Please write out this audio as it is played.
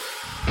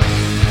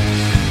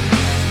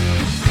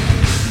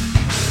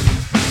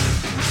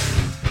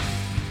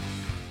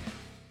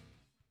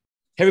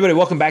Hey, everybody,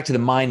 welcome back to the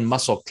Mind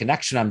Muscle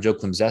Connection. I'm Joe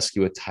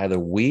Klimzeski with Tyler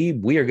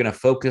Weeb. We are going to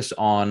focus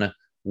on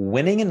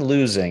winning and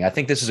losing. I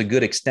think this is a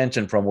good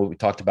extension from what we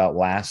talked about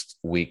last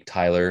week,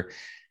 Tyler,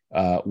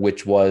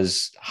 which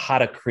was how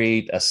to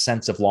create a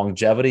sense of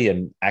longevity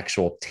and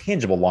actual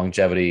tangible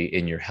longevity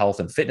in your health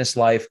and fitness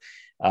life,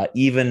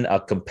 even a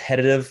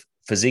competitive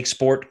physique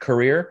sport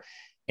career.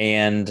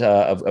 And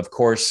of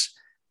course,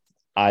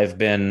 I've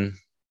been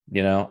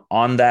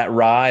on that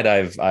ride.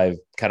 I've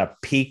kind of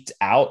peaked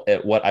out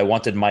at what I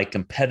wanted my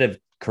competitive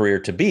career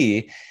to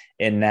be.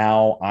 And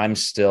now I'm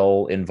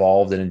still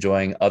involved and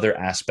enjoying other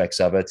aspects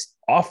of it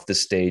off the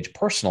stage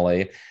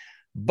personally.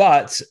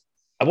 But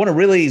I want to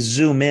really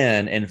zoom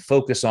in and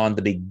focus on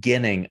the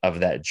beginning of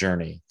that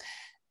journey.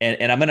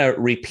 And I'm going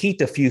to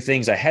repeat a few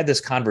things. I had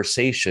this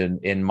conversation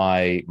in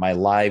my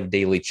live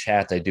daily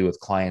chat I do with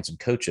clients and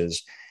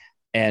coaches.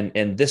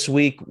 And this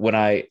week,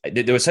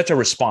 there was such a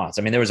response.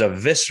 I mean, there was a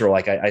visceral,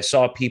 like I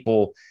saw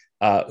people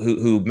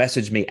who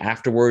messaged me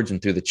afterwards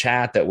and through the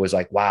chat that was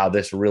like, wow,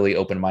 this really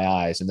opened my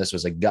eyes. And this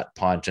was a gut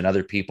punch. And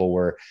other people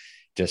were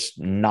just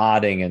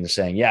nodding and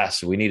saying,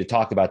 yes, we need to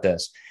talk about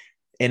this.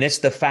 And it's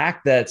the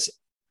fact that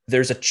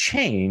there's a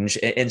change.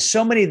 And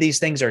so many of these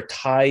things are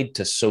tied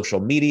to social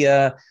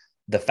media,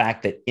 the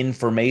fact that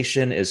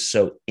information is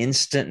so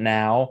instant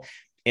now.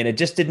 And it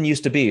just didn't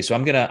used to be. So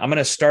I'm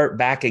gonna start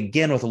back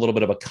again with a little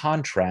bit of a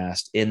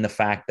contrast in the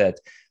fact that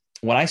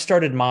when I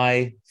started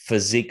my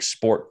physique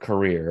sport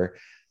career,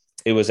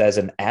 it was as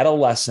an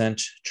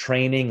adolescent,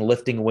 training,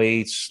 lifting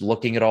weights,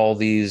 looking at all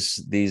these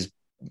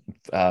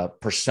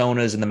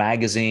personas in the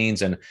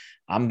magazines, and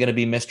I'm going to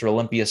be Mr.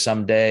 Olympia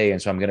someday,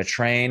 and so I'm going to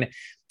train.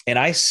 And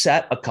I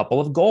set a couple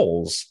of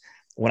goals.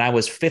 When I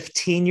was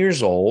 15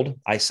 years old,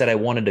 I said I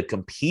wanted to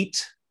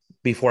compete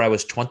before I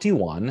was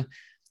 21.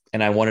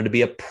 And I wanted to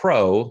be a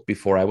pro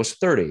before I was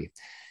 30.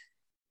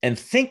 And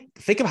think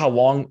of how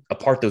long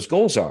apart those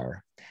goals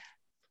are.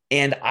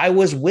 And I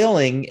was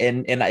willing,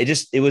 and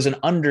it was an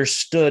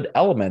understood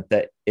element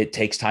that it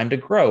takes time to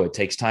grow. It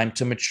takes time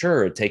to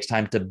mature. It takes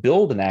time to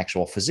build an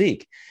actual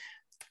physique.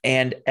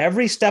 And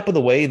every step of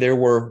the way, there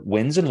were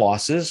wins and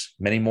losses,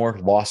 many more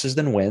losses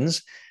than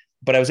wins.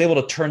 But I was able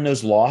to turn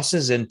those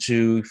losses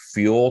into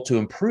fuel to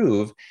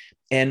improve.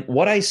 And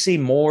what I see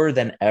more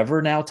than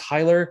ever now,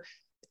 Tyler,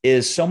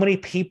 is so many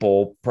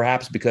people,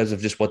 perhaps because of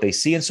just what they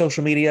see in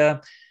social media,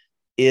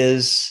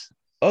 is,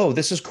 oh,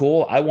 this is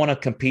cool. I want to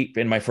compete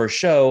in my first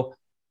show.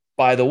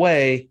 By the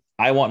way,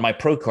 I want my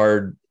pro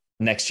card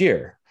next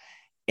year.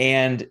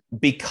 And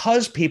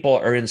because people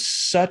are in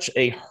such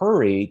a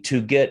hurry to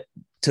get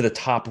to the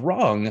top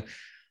rung,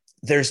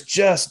 there's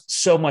just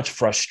so much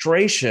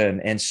frustration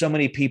and so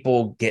many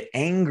people get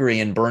angry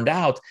and burned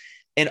out.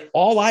 And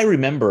all I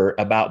remember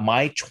about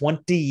my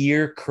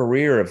 20-year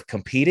career of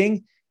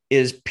competing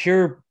is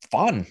pure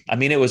fun. I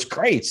mean, it was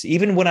great.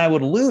 Even when I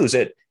would lose,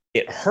 it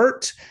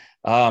hurt.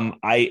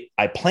 I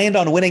planned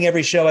on winning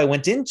every show I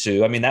went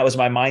into. I mean, that was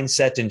my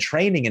mindset in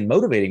training and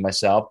motivating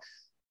myself.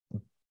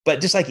 But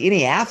just like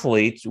any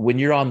athlete, when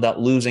you're on that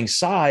losing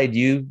side,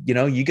 you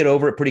get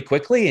over it pretty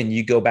quickly and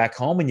you go back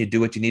home and you do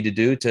what you need to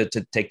do to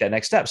take that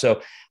next step.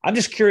 So I'm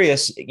just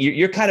curious,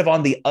 you're kind of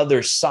on the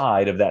other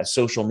side of that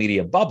social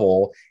media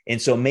bubble.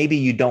 And so maybe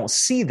you don't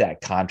see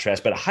that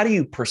contrast, but how do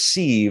you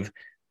perceive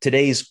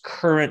today's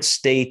current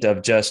state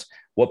of just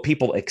what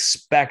people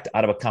expect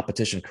out of a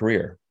competition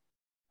career?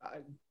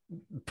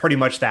 Pretty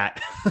much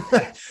that.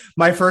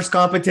 My first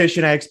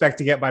competition, I expect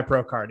to get my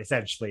pro card,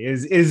 essentially,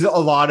 is a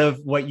lot of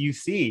what you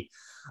see.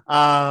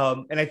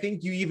 And I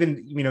think you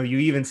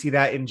even see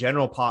that in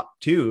general pop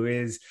too,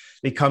 is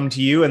they come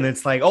to you and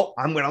it's like, oh,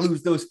 I'm going to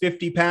lose those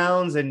 50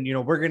 pounds and,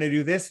 we're going to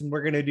do this and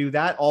we're going to do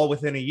that all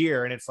within a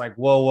year. And it's like,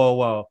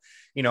 whoa.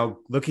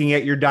 Looking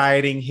at your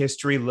dieting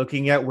history,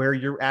 looking at where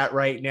you're at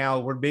right now,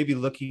 we're maybe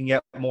looking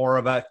at more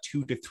of a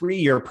 2 to 3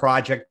 year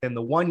project than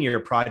the 1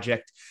 year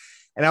project.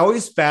 And I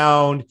always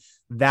found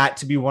that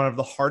to be one of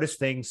the hardest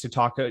things to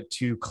talk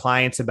to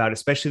clients about,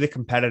 especially the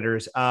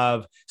competitors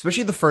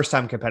especially the first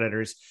time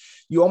competitors.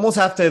 You almost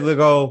have to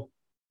go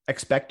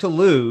expect to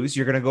lose.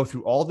 You're going to go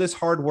through all this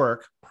hard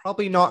work,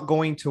 probably not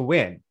going to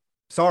win.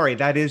 Sorry,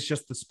 that is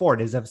just the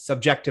sport. It's a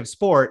subjective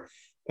sport.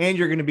 And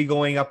you're going to be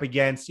going up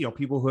against,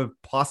 people who have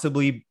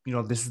possibly,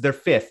 this is their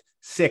 5th,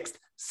 6th,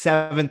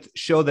 7th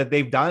show that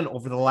they've done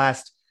over the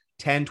last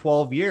 10,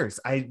 12 years.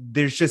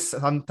 There's just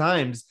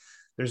sometimes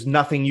there's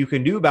nothing you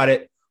can do about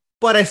it,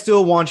 but I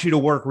still want you to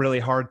work really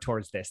hard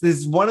towards this. This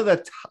is one of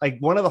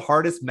the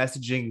hardest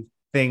messaging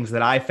things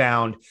that I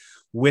found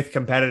with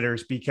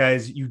competitors,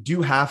 because you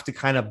do have to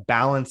kind of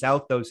balance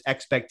out those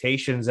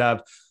expectations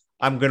of,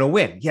 I'm going to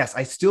win. Yes,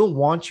 I still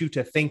want you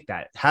to think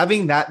that.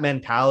 Having that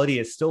mentality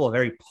is still a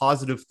very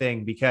positive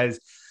thing, because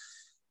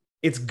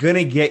it's going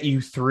to get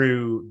you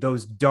through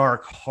those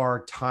dark,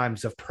 hard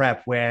times of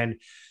prep when,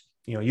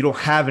 you don't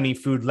have any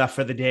food left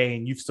for the day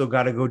and you've still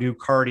got to go do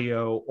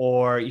cardio,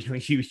 or,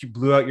 you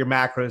blew out your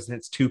macros and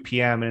it's 2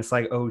 p.m. and it's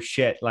like, oh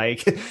shit,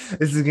 like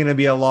this is going to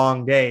be a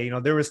long day.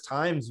 There was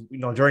times,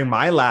 during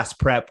my last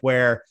prep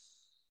where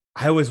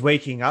I was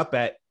waking up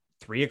at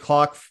 3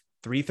 o'clock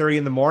 3:30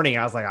 in the morning.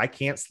 I was like, I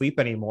can't sleep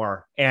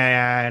anymore.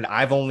 And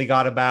I've only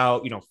got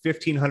about,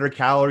 1,500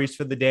 calories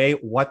for the day.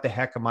 What the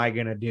heck am I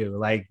going to do?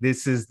 Like,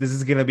 this is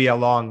going to be a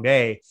long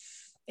day.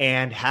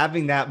 And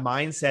having that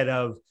mindset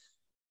of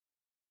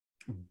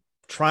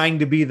trying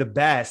to be the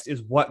best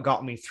is what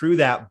got me through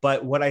that.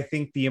 But what I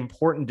think the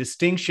important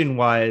distinction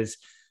was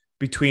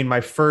between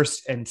my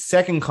first and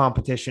second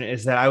competition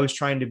is that I was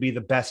trying to be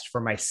the best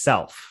for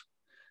myself.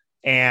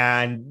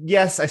 And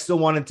yes, I still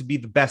wanted to be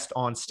the best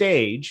on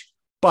stage,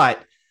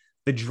 but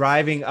the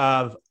driving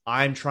of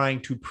I'm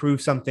trying to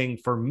prove something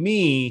for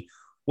me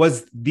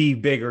was the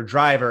bigger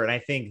driver. And I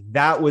think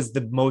that was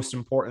the most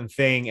important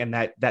thing. And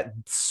that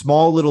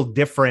small little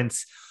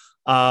difference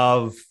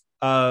of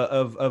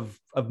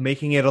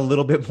making it a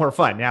little bit more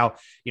fun. Now,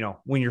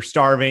 when you're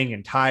starving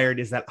and tired,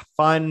 is that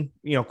fun,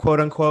 quote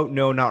unquote?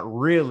 No, not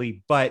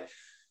really. But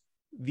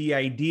the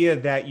idea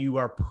that you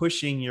are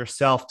pushing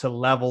yourself to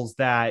levels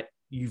that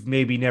you've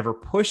maybe never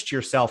pushed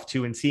yourself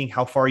to and seeing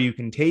how far you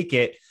can take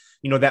it,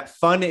 that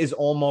fun is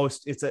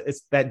almost,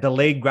 it's that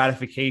delayed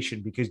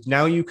gratification, because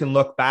now you can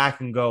look back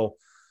and go,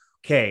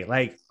 okay,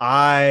 like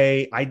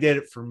I did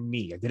it for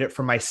me. I did it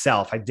for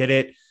myself. I did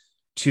it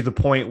to the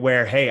point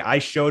where, hey, I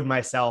showed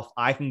myself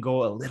I can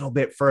go a little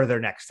bit further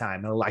next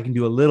time. I can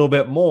do a little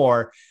bit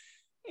more.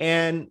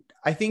 And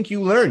I think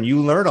you learn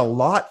a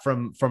lot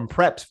from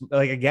preps.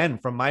 Like, again,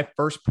 from my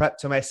first prep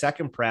to my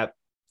second prep,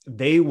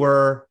 they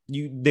were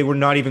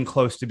not even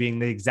close to being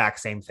the exact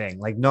same thing.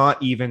 Like,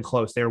 not even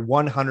close. They're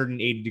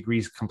 180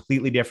 degrees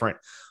completely different,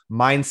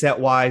 mindset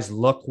wise,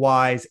 look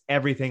wise,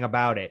 everything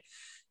about it.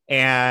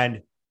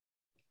 And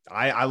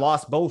I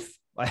lost both.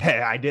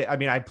 I did. I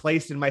mean, I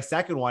placed in my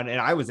second one and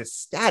I was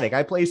ecstatic.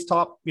 I placed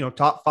top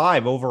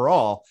 5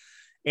 overall.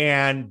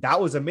 And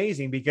that was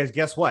amazing because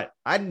guess what?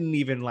 I didn't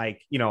even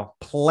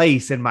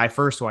place in my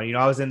first one.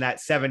 I was in that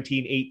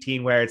 17,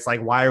 18 where it's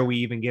like, why are we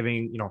even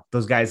giving,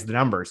 those guys the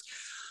numbers?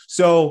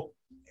 So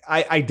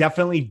I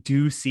definitely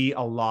do see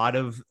a lot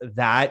of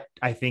that.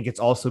 I think it's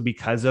also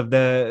because of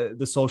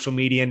the social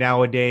media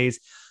nowadays.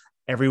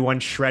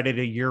 Everyone's shredded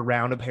a year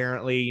round.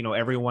 Apparently,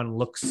 everyone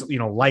looks,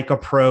 like a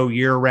pro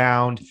year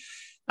round.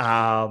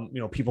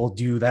 People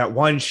do that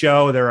one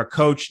show. They're a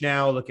coach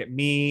now. Look at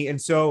me.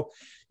 And so,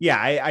 yeah,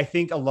 I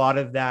think a lot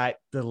of that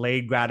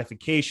delayed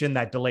gratification,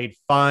 that delayed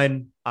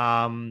fun,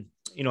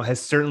 has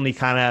certainly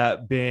kind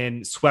of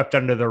been swept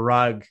under the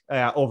rug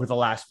over the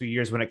last few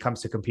years when it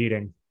comes to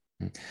competing.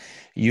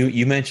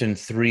 You mentioned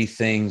 3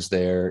 things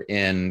there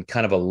in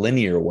kind of a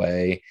linear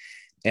way,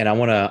 and I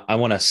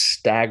want to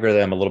stagger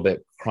them a little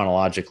bit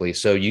chronologically.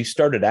 So you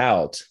started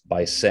out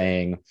by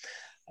saying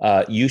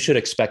you should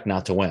expect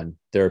not to win.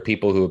 There are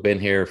people who have been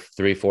here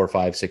 3, 4,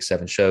 5, 6,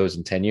 7 shows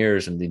in 10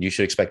 years, and then you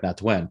should expect not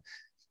to win.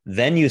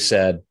 Then you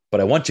said,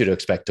 but I want you to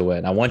expect to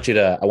win. I want you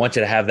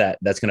to have that.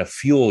 That's going to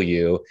fuel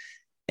you.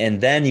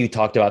 And then you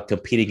talked about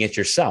competing against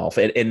yourself.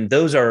 And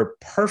those are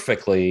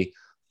perfectly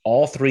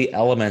all 3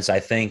 elements, I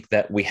think,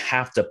 that we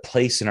have to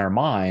place in our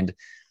mind.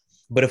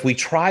 But if we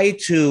try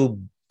to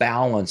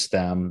balance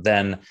them,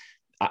 then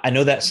I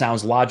know that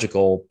sounds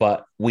logical,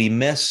 but we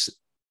miss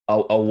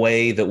a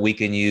way that we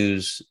can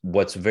use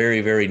what's very,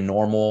 very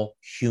normal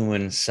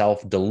human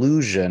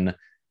self-delusion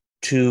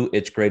to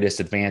its greatest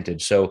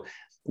advantage. So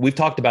we've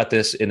talked about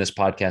this in this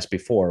podcast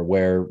before,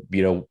 where,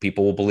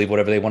 people will believe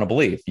whatever they want to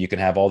believe. You can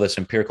have all this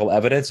empirical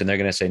evidence and they're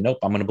going to say, nope,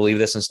 I'm going to believe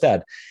this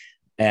instead.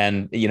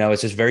 And,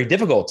 it's just very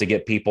difficult to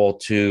get people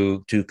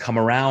to come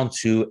around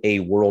to a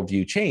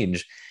worldview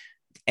change.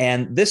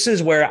 And this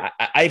is where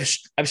I've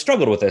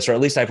struggled with this, or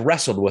at least I've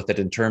wrestled with it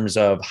in terms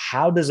of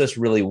how does this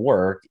really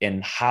work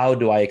and how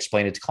do I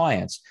explain it to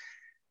clients?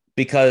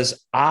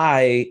 Because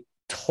I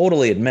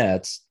totally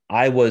admit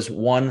I was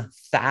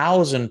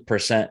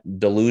 1,000%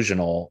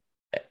 delusional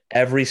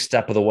every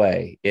step of the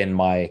way in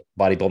my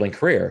bodybuilding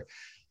career.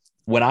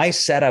 When I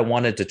said I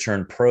wanted to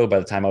turn pro by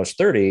the time I was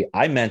 30,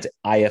 I meant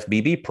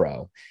IFBB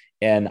pro.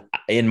 And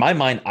in my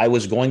mind, I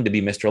was going to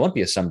be Mr.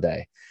 Olympia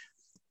someday.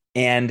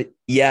 And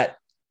yet,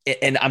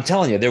 and I'm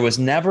telling you, there was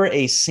never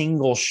a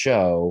single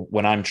show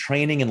when I'm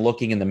training and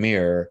looking in the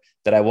mirror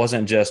that I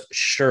wasn't just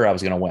sure I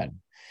was going to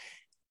win.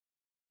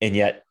 And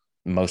yet,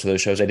 most of those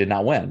shows I did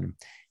not win.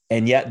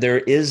 And yet there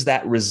is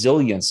that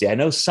resiliency. I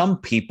know some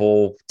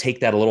people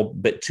take that a little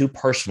bit too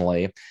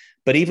personally,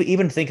 but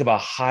even think of a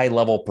high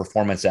level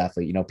performance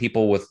athlete,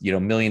 people with, $1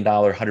 million,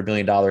 $100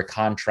 million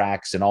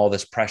contracts and all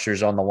this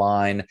pressure's on the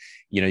line.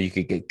 You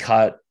could get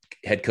cut.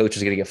 Head coach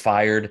is going to get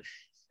fired.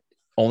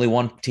 Only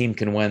one team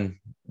can win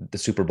the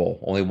Super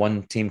Bowl. Only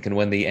one team can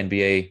win the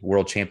NBA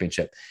World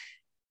Championship.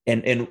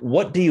 And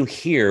what do you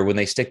hear when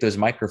they stick those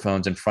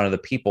microphones in front of the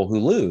people who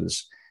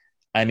lose?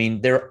 I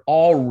mean, they're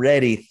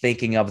already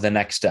thinking of the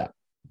next step.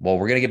 Well,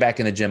 we're going to get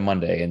back in the gym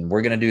Monday and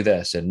we're going to do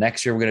this. And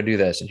next year we're going to do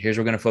this. And here's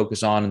what we're going to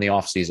focus on in the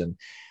off season.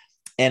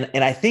 And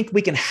I think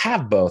we can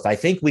have both. I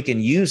think we can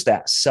use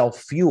that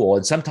self-fuel.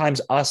 And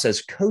sometimes us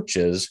as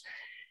coaches,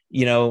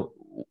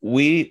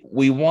 we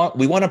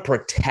want to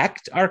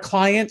protect our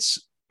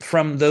clients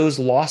from those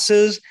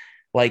losses.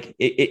 Like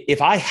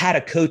if I had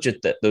a coach at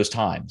those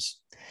times,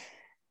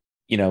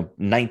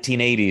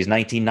 1980s,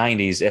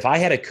 1990s, if I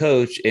had a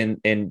coach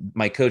and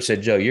my coach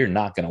said, Joe, you're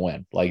not going to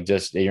win. Like,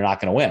 just, you're not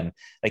going to win.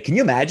 Like, can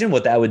you imagine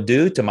what that would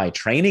do to my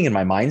training and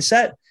my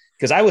mindset?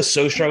 Because I was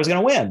so sure I was going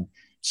to win.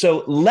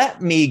 So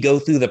let me go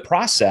through the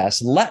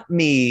process. Let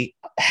me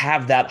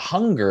have that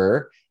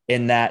hunger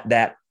and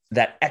that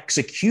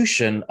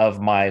execution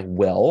of my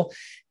will.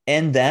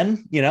 And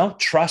then,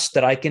 trust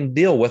that I can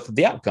deal with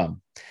the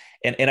outcome.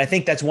 And I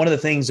think that's one of the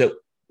things that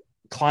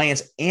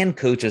clients and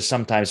coaches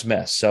sometimes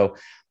miss. So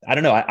I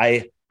don't know.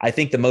 I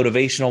think the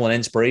motivational and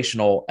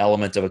inspirational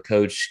element of a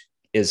coach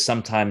is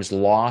sometimes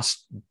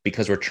lost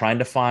because we're trying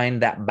to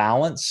find that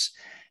balance.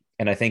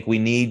 And I think we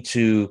need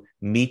to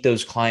meet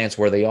those clients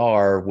where they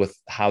are with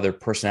how their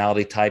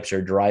personality types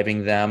are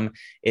driving them.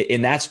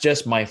 And that's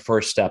just my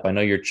first step. I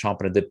know you're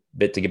chomping a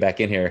bit to get back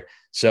in here.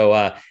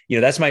 So,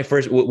 that's my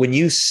first, when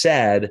you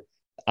said,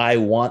 I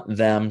want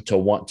them to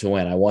want to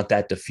win, I want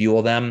that to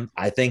fuel them,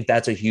 I think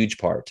that's a huge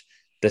part.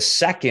 The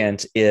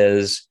second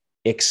is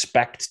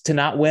expect to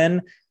not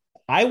win.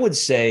 I would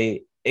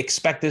say,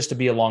 expect this to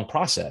be a long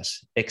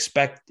process.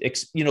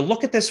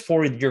 Look at this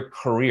for your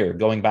career,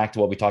 going back to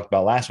what we talked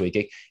about last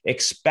week.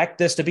 Expect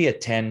this to be a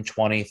 10,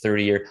 20,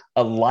 30 year,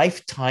 a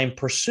lifetime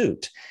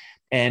pursuit.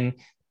 And,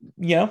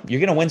 you're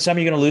going to win some,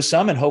 you're going to lose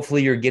some, and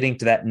hopefully you're getting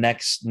to that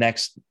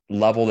next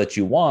level that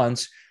you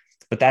want,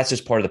 but that's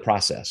just part of the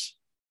process.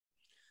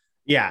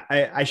 Yeah,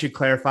 I should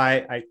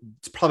clarify.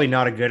 It's probably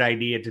not a good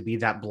idea to be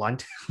that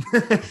blunt.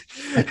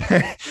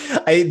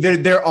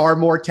 There are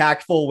more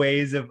tactful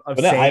ways of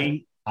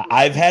saying.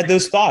 I've had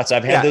those thoughts.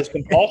 I've had those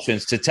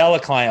compulsions to tell a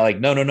client, like,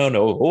 no,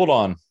 hold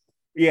on.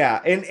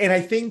 Yeah. And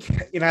I think,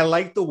 and I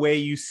like the way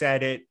you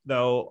said it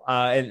though.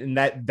 And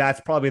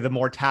that's probably the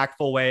more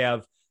tactful way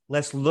of,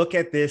 let's look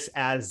at this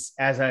as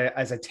a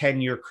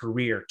 10-year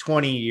career,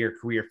 20-year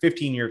career,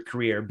 15-year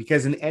career,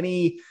 because in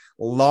any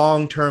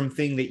long-term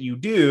thing that you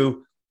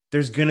do,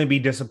 there's going to be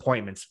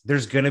disappointments.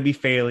 There's going to be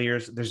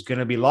failures. There's going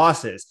to be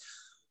losses,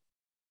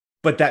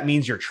 but that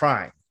means you're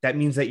trying. That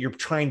means that you're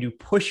trying to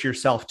push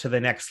yourself to the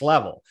next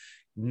level.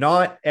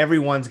 Not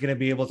everyone's going to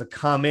be able to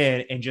come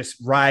in and just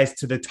rise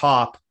to the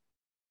top,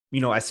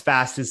 as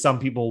fast as some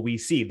people we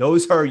see.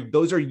 Those are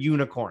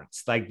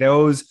unicorns. Like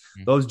those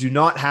do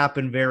not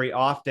happen very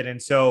often.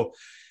 And so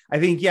I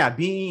think,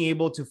 being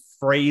able to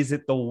phrase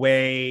it the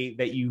way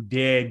that you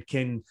did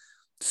can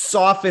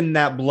soften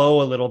that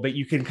blow a little bit.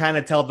 You can kind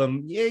of tell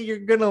them, you're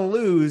going to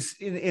lose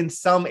in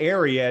some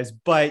areas,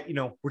 but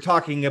we're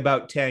talking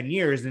about 10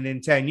 years, and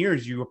in 10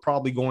 years, you are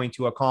probably going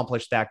to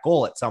accomplish that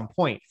goal at some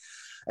point.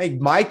 I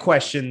think my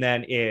question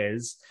then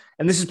is,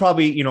 and this is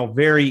probably,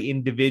 very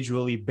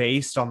individually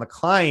based on the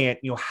client,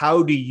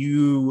 how do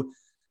you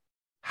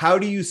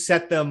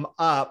set them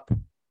up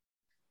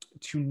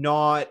to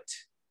not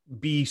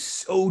be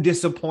so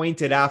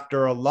disappointed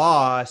after a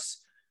loss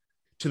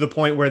to the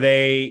point where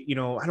they, I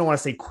don't want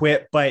to say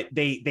quit, but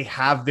they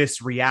have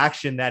this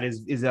reaction that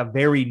is a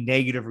very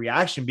negative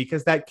reaction,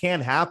 because that can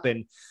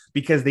happen,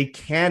 because they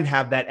can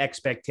have that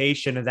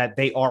expectation that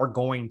they are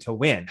going to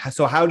win.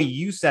 So how do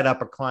you set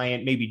up a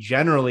client maybe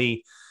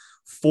generally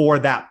for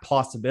that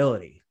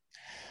possibility?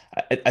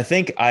 I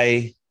think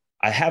I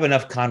have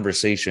enough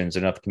conversations,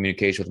 enough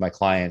communication with my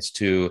clients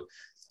to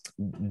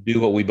do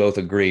what we both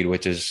agreed,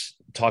 which is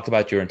talk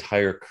about your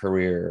entire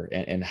career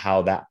and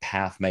how that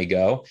path may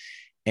go.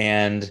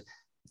 And,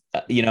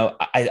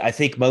 I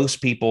think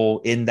most people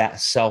in that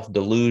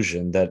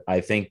self-delusion that I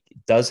think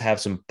does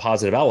have some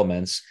positive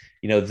elements,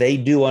 they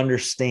do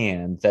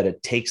understand that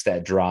it takes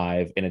that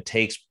drive and it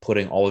takes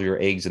putting all of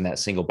your eggs in that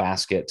single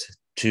basket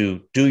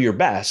to do your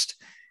best.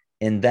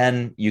 And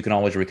then you can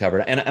always recover.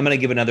 And I'm going to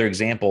give another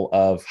example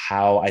of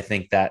how I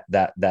think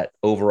that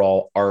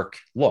overall arc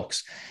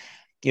looks.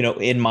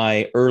 In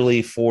my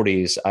early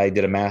 40s, I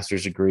did a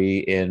master's degree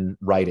in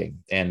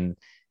writing, and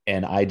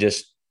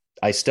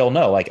I still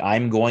know, like,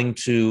 I'm going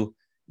to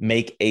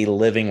make a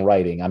living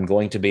writing. I'm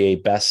going to be a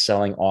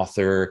best-selling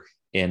author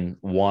in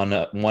one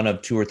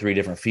of two or three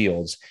different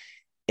fields.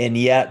 And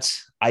yet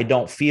I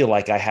don't feel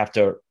like I have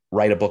to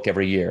write a book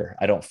every year.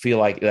 I don't feel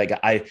like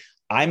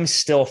I'm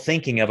still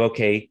thinking of,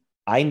 okay,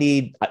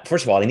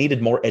 first of all, I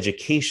needed more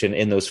education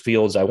in those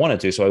fields I wanted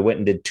to. So I went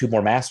and did 2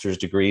 more master's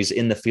degrees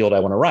in the field I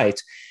want to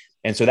write.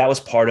 And so that was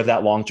part of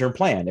that long-term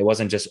plan. It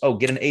wasn't just,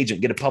 get an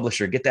agent, get a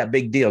publisher, get that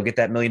big deal, get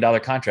that $1 million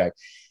contract.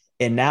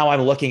 And now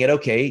I'm looking at,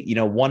 okay,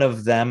 one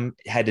of them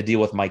had to deal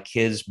with my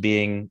kids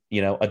being,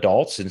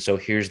 adults. And so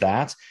here's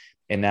that.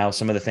 And now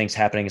some of the things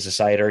happening in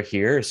society are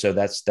here. So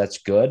that's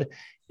good.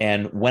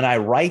 And when I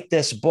write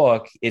this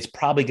book, it's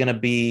probably going to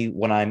be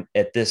when I'm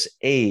at this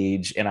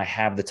age and I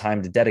have the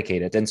time to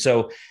dedicate it. And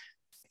so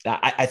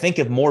I think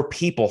if more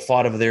people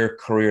thought of their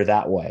career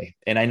that way,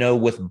 and I know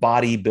with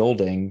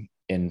bodybuilding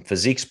and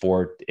physique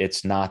sport,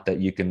 it's not that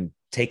you can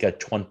take a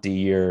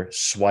 20-year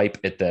swipe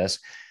at this,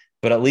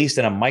 but at least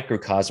in a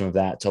microcosm of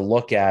that, to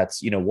look at,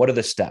 what are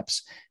the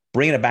steps?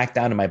 Bringing it back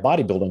down to my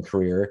bodybuilding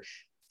career,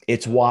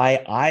 it's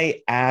why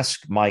I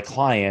ask my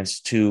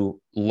clients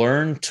to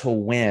learn to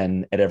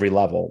win at every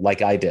level,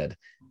 like I did.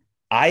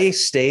 I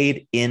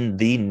stayed in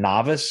the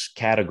novice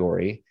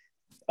category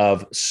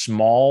of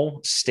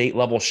small state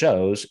level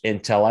shows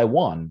until I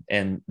won.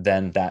 And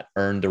then that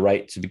earned the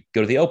right to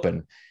go to the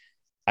Open.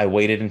 I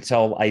waited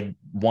until I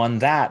won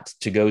that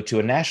to go to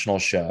a national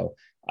show.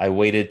 I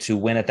waited to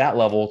win at that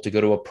level to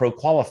go to a pro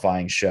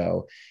qualifying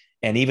show.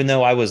 And even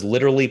though I was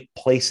literally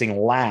placing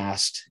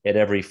last at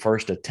every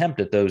first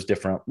attempt at those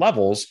different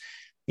levels,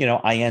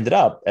 I ended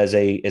up as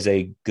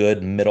a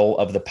good middle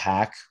of the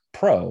pack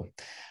pro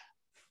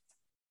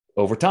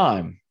over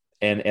time.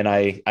 And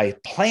I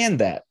planned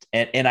that,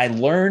 and I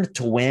learned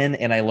to win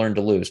and I learned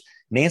to lose.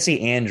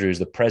 Nancy Andrews,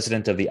 the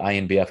president of the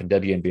INBF and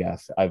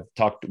WNBF, I've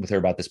talked with her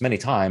about this many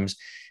times.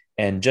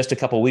 And just a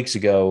couple of weeks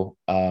ago,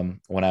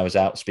 when I was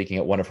out speaking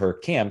at one of her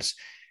camps,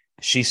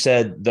 she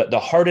said the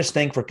hardest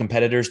thing for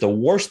competitors, the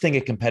worst thing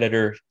a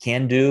competitor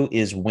can do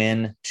is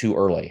win too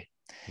early,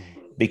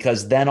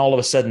 because then all of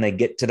a sudden they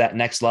get to that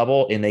next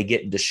level and they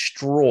get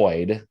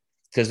destroyed,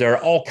 because there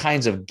are all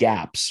kinds of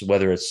gaps,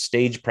 whether it's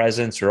stage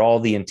presence or all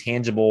the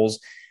intangibles,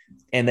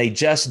 and they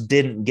just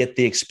didn't get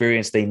the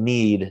experience they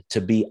need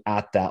to be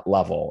at that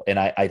level. And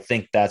I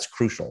think that's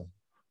crucial.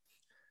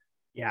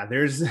 Yeah,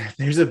 there's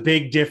a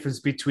big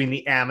difference between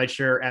the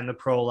amateur and the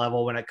pro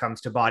level when it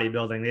comes to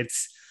bodybuilding.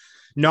 It's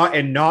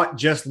not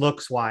just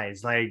looks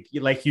wise,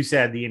 like you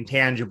said, the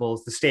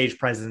intangibles, the stage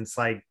presence,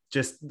 like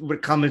just what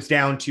it comes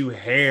down to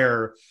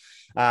hair,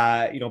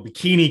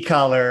 bikini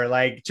color,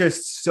 like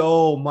just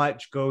so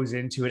much goes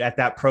into it at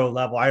that pro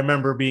level. I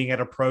remember being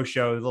at a pro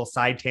show, a little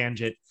side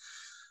tangent.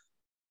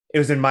 It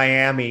was in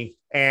Miami,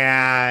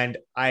 and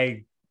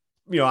I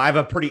have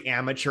a pretty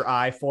amateur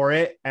eye for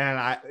it.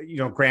 And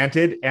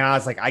granted, and I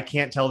was like, I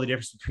can't tell the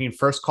difference between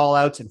first call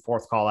outs and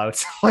fourth call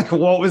outs. Like,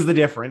 what was the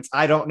difference?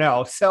 I don't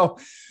know. So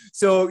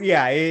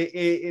yeah,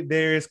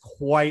 there's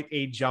quite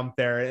a jump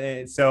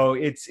there. So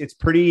it's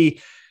pretty,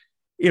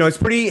 when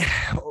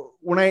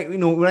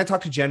I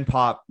talk to Gen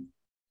Pop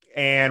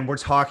and we're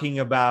talking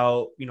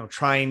about,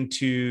 trying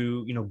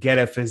to, get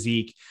a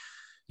physique,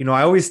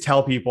 I always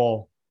tell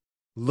people,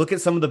 look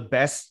at some of the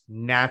best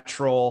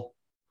natural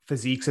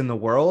physiques in the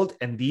world.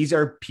 And these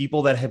are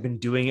people that have been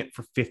doing it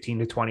for 15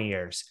 to 20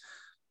 years.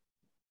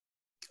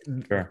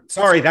 Sure.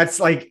 Sorry.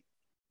 That's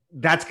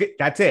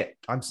it.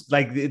 I'm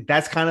like,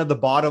 that's kind of the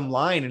bottom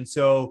line. And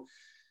so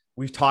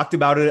we've talked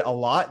about it a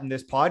lot in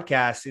this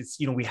podcast. It's,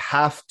 we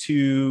have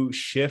to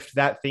shift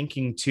that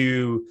thinking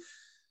to,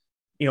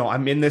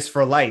 I'm in this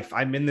for life.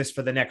 I'm in this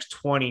for the next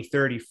 20,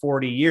 30,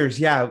 40 years.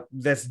 Yeah,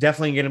 that's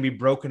definitely going to be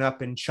broken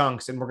up in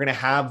chunks. And we're going to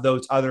have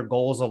those other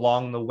goals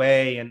along the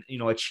way and,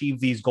 achieve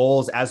these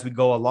goals as we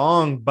go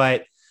along.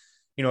 But,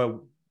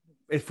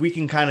 if we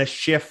can kind of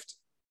shift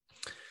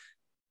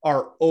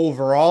our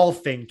overall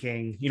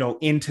thinking,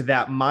 into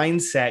that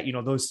mindset,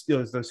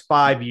 those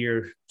 5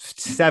 year,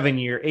 7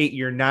 year, 8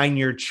 year, 9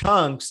 year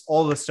chunks,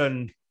 all of a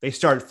sudden they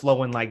start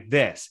flowing like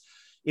this.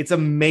 It's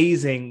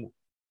amazing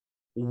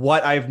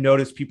what I've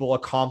noticed people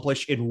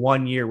accomplish in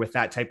 1 year with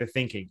that type of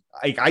thinking.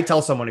 I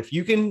tell someone, if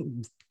you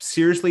can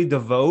seriously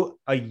devote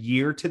a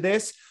year to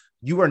this,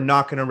 you are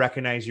not going to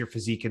recognize your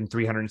physique in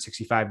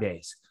 365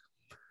 days.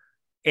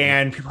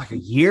 And people are like, a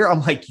year?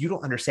 I'm like, you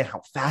don't understand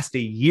how fast a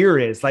year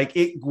is. Like,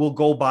 it will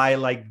go by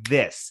like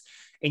this.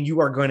 And you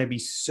are going to be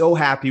so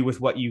happy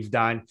with what you've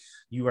done.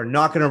 You are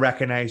not going to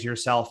recognize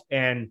yourself.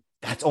 And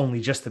that's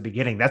only just the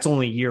beginning. That's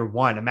only year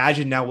one.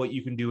 Imagine now what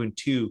you can do in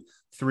 2,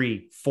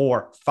 3,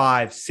 4,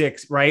 5,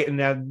 6, right? And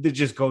then it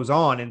just goes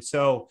on. And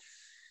so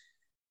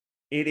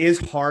it is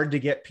hard to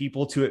get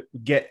people to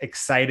get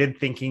excited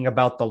thinking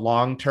about the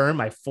long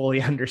term. I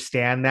fully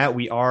understand that.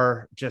 We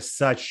are just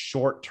such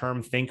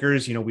short-term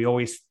thinkers. We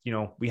always,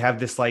 we have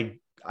this like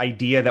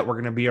idea that we're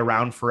going to be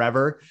around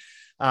forever.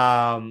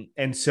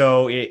 And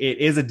so it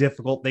is a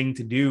difficult thing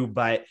to do,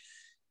 but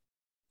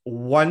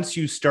once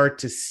you start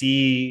to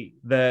see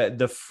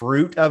the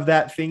fruit of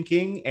that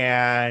thinking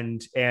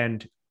and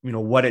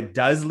what it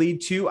does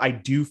lead to, I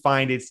do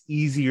find it's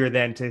easier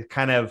than to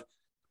kind of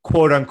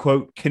quote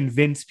unquote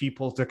convince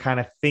people to kind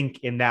of think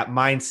in that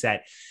mindset.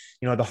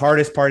 The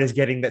hardest part is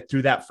getting that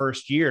through that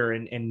first year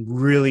and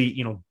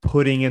really,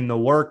 putting in the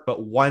work.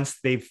 But once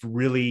they've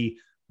really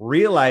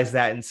realized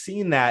that and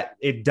seen that,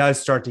 it does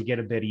start to get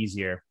a bit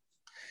easier.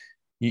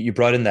 You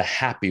brought in the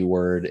happy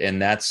word,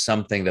 and that's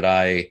something that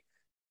I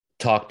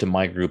talked to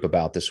my group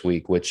about this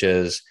week, which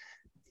is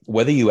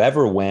whether you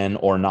ever win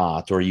or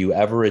not, or you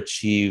ever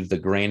achieve the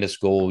grandest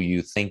goal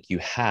you think you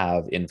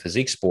have in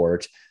physique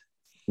sport,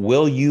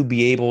 will you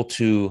be able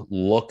to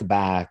look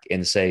back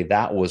and say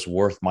that was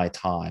worth my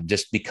time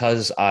just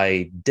because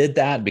I did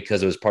that,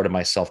 because it was part of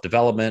my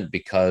self-development,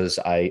 because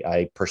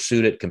I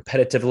pursued it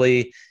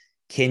competitively?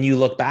 Can you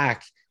look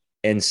back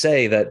and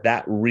say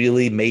that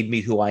really made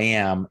me who I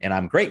am and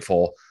I'm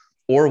grateful?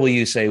 Or will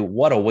you say,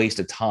 what a waste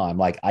of time,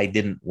 like I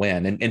didn't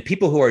win? And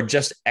people who are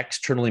just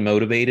externally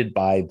motivated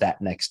by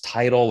that next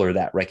title or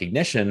that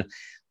recognition,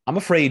 I'm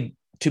afraid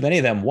too many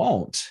of them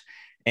won't.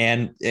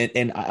 And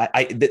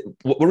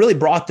what really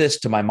brought this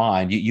to my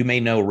mind, you may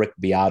know Rick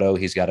Beato.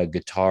 He's got a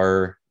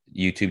guitar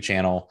YouTube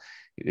channel.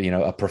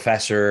 a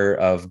professor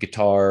of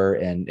guitar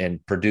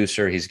and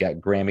producer. He's got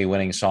Grammy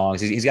winning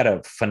songs. He's got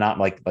a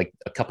phenomenal, like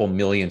a couple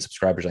million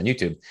subscribers on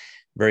YouTube,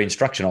 very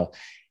instructional.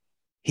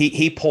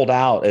 He pulled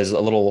out as a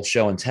little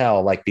show and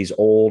tell, like these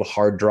old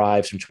hard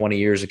drives from 20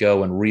 years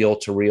ago and reel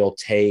to reel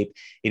tape.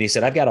 And he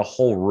said, I've got a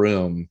whole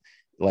room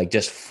like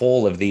just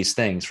full of these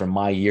things from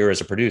my year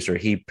as a producer.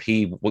 He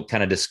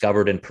kind of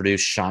discovered and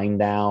produced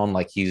Shinedown.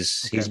 Like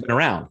he's been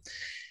around.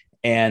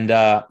 And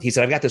he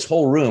said, I've got this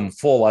whole room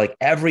full, like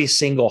every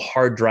single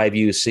hard drive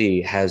you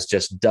see has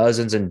just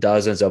dozens and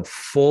dozens of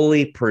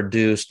fully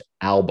produced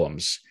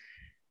albums.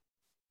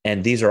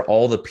 And these are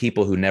all the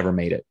people who never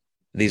made it.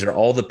 These are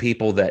all the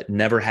people that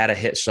never had a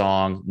hit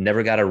song,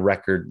 never got a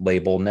record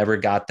label, never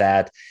got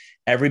that.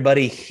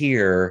 Everybody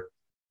here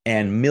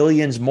and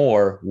millions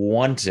more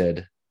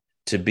wanted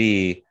to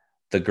be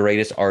the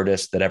greatest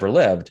artist that ever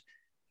lived.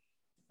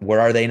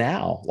 Where are they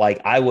now? Like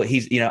I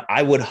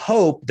would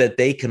hope that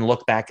they can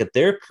look back at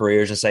their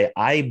careers and say,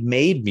 I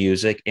made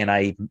music and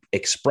I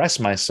expressed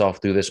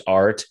myself through this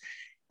art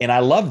and I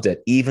loved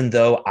it. Even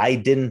though I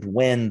didn't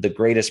win the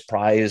greatest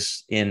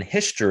prize in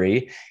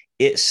history,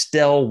 it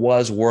still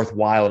was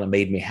worthwhile and it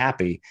made me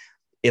happy.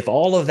 If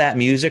all of that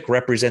music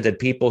represented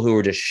people who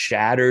were just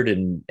shattered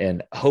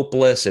and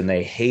hopeless and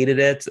they hated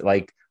it,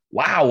 like,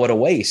 wow, what a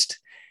waste.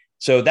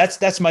 So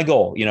that's my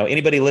goal.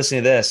 Anybody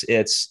listening to this,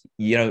 it's,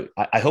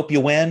 I hope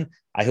you win.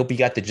 I hope you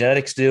got the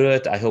genetics to do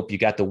it. I hope you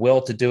got the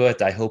will to do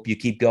it. I hope you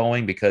keep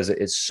going because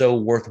it's so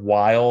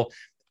worthwhile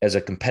as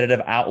a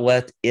competitive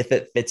outlet if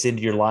it fits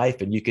into your life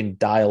and you can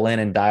dial in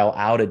and dial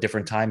out at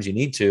different times you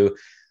need to.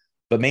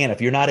 But man,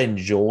 if you're not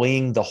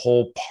enjoying the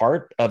whole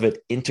part of it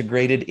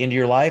integrated into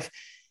your life,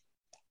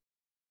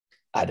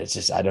 I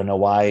don't know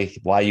why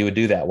you would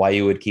do that, why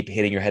you would keep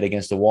hitting your head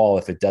against the wall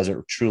if it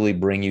doesn't truly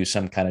bring you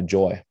some kind of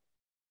joy.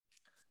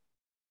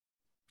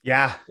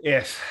 Yeah.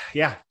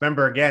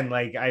 Remember again,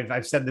 like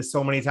I've said this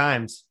so many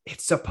times,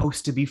 it's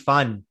supposed to be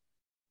fun.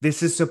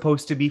 This is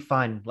supposed to be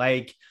fun.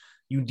 Like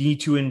you need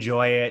to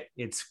enjoy it.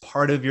 It's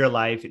part of your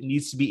life. It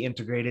needs to be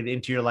integrated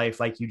into your life.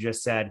 Like you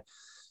just said.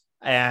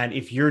 And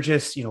if you're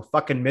just,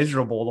 fucking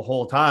miserable the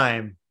whole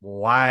time,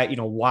 why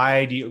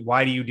do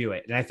you do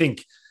it? And I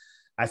think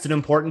that's an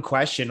important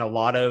question. A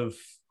lot of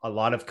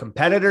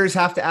competitors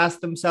have to ask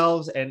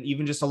themselves, and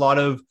even just a lot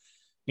of,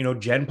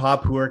 Gen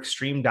Pop who are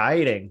extreme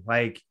dieting.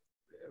 Like,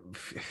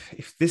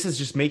 if this is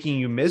just making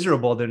you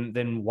miserable,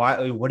 then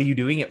why? What are you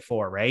doing it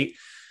for? Right?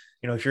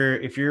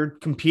 If you're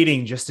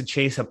competing just to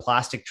chase a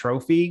plastic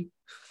trophy,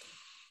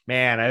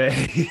 man,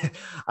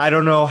 I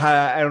don't know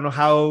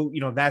how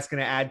that's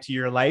going to add to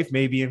your life.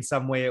 Maybe in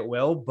some way it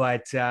will,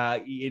 but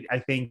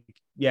I think,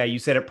 yeah, you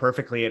said it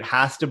perfectly. It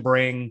has to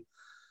bring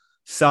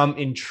some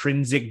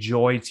intrinsic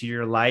joy to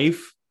your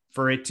life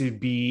for it to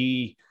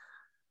be,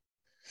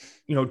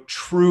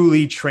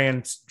 truly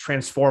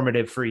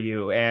transformative for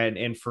you,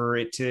 and for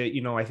it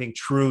to, I think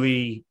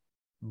truly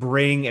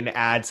bring and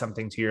add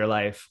something to your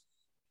life.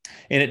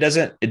 And it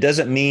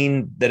doesn't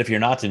mean that if you're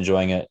not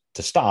enjoying it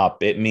to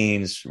stop. It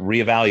means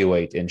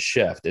reevaluate and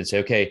shift and say,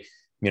 okay,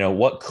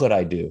 what could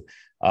I do?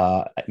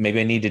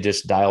 Maybe I need to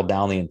just dial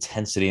down the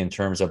intensity in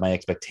terms of my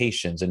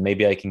expectations. And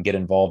maybe I can get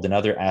involved in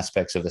other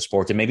aspects of the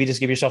sport and maybe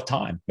just give yourself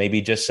time.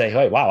 Maybe just say,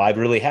 hey, wow, I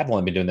really have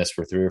only been doing this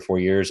for 3 or 4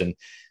 years and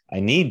I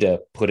need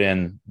to put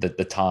in the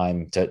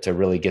time to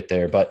really get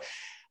there. But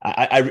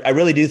I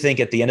really do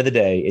think at the end of the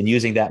day, in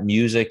using that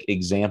music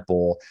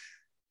example,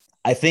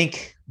 I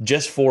think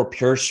just for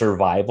pure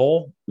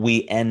survival,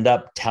 we end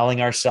up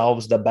telling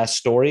ourselves the best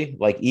story.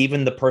 Like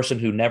even the person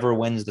who never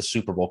wins the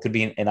Super Bowl could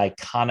be an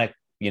iconic,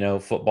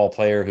 football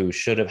player who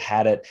should have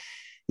had it.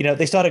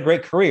 They still had a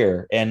great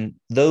career, and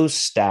those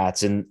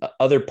stats and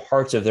other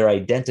parts of their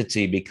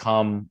identity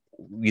become,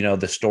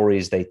 the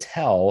stories they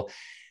tell.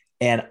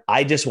 And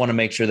I just want to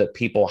make sure that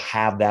people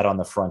have that on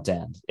the front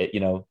end.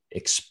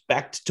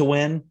 Expect to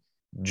win,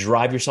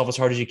 drive yourself as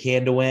hard as you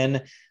can to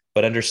win,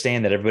 but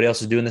understand that everybody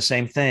else is doing the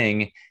same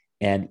thing.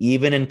 And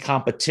even in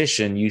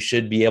competition, you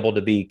should be able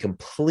to be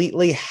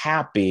completely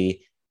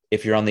happy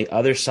if you're on the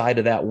other side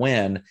of that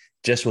win,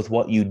 just with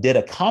what you did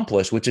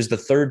accomplish, which is the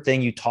third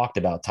thing you talked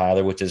about,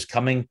 Tyler, which is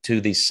coming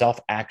to the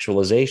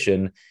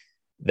self-actualization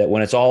that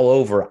when it's all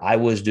over, I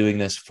was doing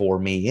this for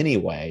me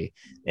anyway.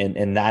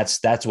 And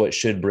that's what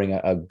should bring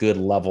a good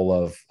level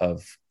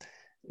of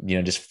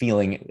just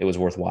feeling it was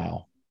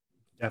worthwhile.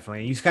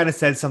 Definitely. You kind of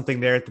said something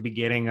there at the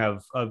beginning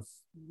of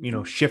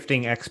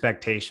shifting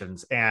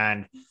expectations,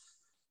 and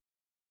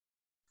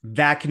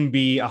that can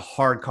be a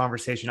hard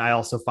conversation. I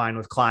also find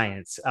with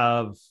clients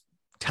of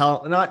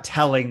not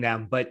telling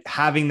them, but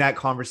having that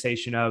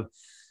conversation of,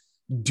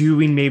 do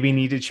we maybe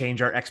need to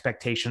change our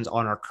expectations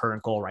on our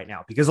current goal right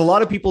now? Because a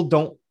lot of people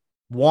don't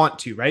want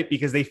to, right?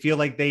 Because they feel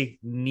like they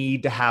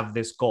need to have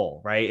this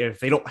goal, right? If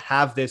they don't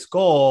have this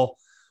goal,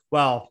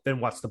 well, then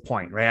what's the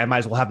point, right? I might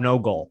as well have no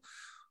goal.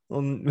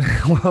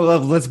 Well,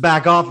 let's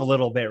back off a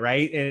little bit,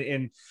 right?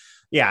 And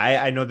Yeah,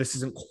 I know this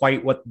isn't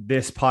quite what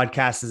this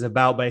podcast is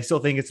about, but I still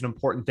think it's an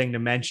important thing to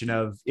mention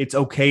of it's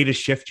okay to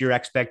shift your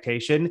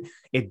expectation.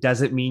 It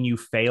doesn't mean you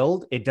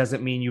failed. It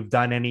doesn't mean you've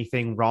done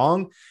anything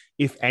wrong.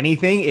 If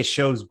anything, it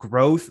shows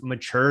growth,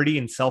 maturity,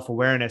 and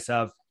self-awareness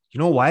of, you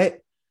know what?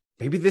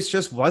 Maybe this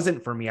just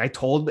wasn't for me. I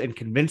told and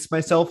convinced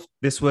myself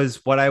this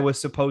was what I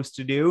was supposed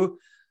to do.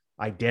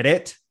 I did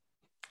it.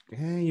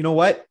 You know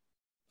what?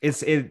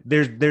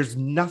 There's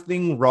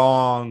nothing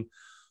wrong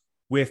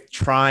with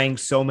trying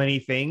so many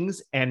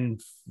things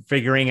and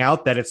figuring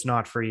out that it's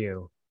not for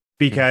you,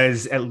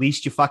 because at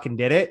least you fucking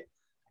did it.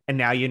 And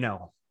now you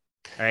know,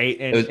 right?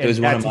 And, It was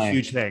that's a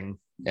huge thing.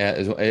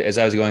 As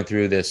I was going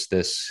through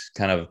this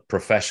kind of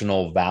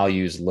professional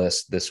values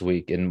list this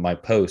week in my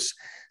posts,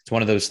 it's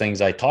one of those things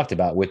I talked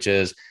about, which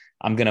is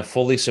I'm going to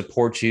fully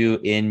support you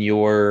in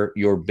your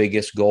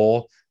biggest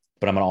goal,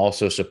 but I'm going to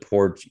also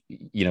support,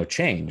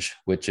 change,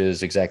 which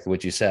is exactly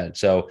what you said.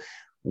 So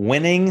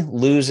winning,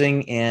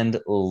 losing, and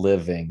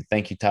living.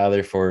 Thank you,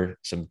 Tyler, for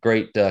some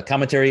great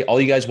commentary. All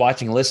you guys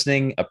watching,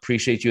 listening,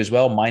 appreciate you as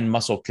well. Mind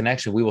Muscle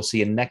Connection. We will see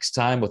you next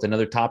time with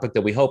another topic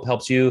that we hope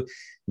helps you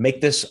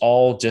make this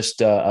all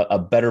just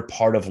a better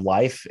part of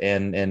life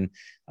and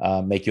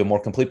make you a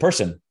more complete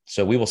person.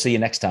 So we will see you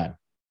next time.